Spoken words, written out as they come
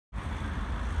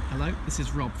Hello, this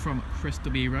is Rob from Chris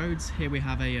W Roads. Here we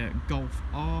have a Golf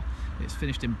R. It's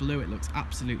finished in blue. It looks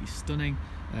absolutely stunning.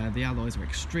 The alloys are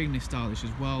extremely stylish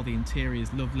as well. The interior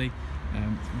is lovely.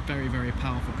 It's a very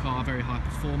powerful car, very high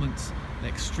performance,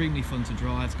 extremely fun to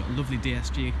drive. It's got a lovely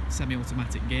DSG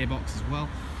semi-automatic gearbox as well.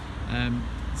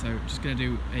 So just going to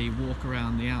do a walk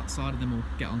around the outside and then we'll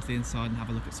get onto the inside and have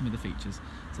a look at some of the features.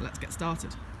 So let's get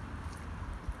started.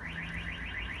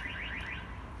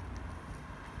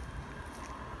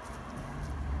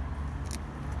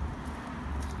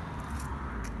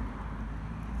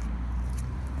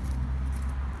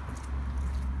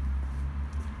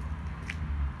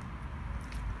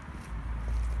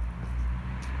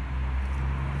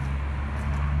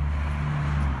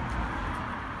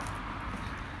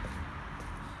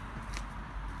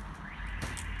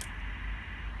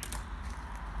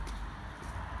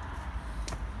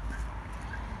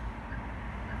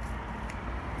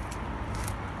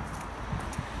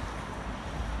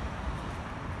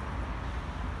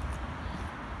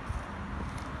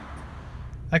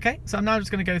 Okay, so I'm now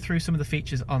just going to go through some of the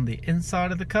features on the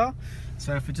inside of the car.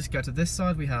 So if we just go to this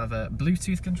side, we have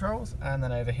Bluetooth controls, and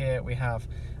then over here we have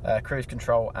cruise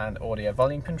control and audio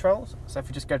volume controls. So if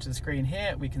we just go to the screen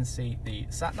here, we can see the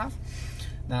sat-nav.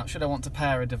 Now, should I want to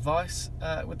pair a device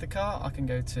with the car, I can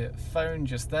go to phone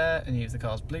just there and use the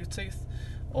car's Bluetooth,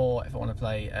 or if I want to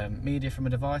play media from a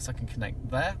device, I can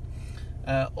connect there.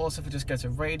 Also, if we just go to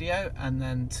radio and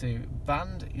then to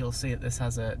band, you'll see that this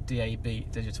has a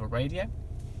DAB digital radio.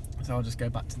 So I'll just go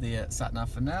back to the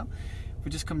sat-nav for now. If we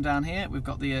just come down here, we've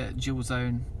got the dual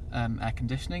zone air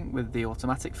conditioning with the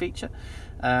automatic feature.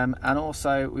 And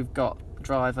also we've got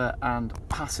driver and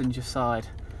passenger side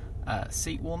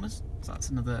seat warmers. So that's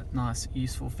another nice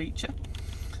useful feature.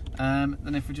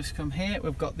 Then if we just come here,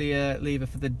 we've got the lever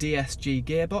for the DSG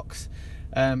gearbox.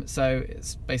 So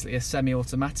it's basically a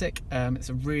semi-automatic. It's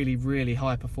a really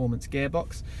high performance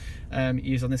gearbox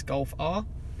used on this Golf R.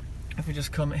 If we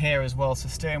just come here as well, so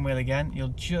steering wheel again, you'll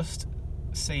just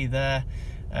see there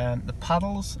the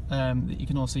paddles that you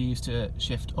can also use to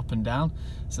shift up and down.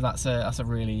 So that's a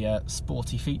really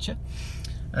sporty feature.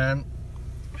 So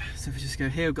if we just go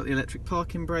here, we've got the electric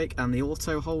parking brake and the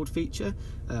auto hold feature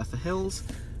for hills.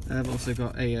 I've also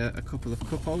got a couple of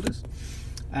cup holders.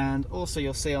 And also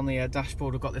you'll see on the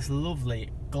dashboard we've got this lovely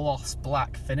gloss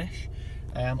black finish.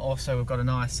 Also we've got a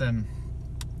nice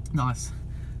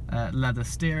leather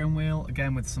steering wheel,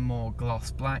 again with some more gloss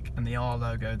black and the R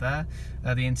logo there.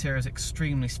 The interior is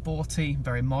extremely sporty,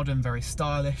 very modern, very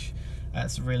stylish.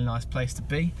 It's a really nice place to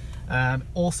be.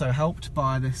 Also helped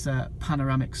by this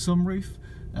panoramic sunroof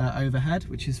overhead,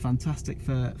 which is fantastic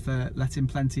for letting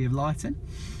plenty of light in.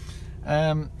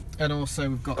 And also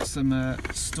we've got some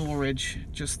storage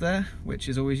just there, which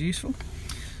is always useful.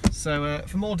 So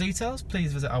for more details,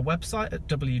 please visit our website at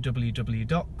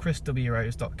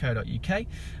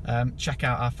www.chriswroads.co.uk. Check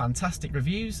out our fantastic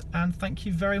reviews, and thank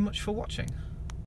you very much for watching.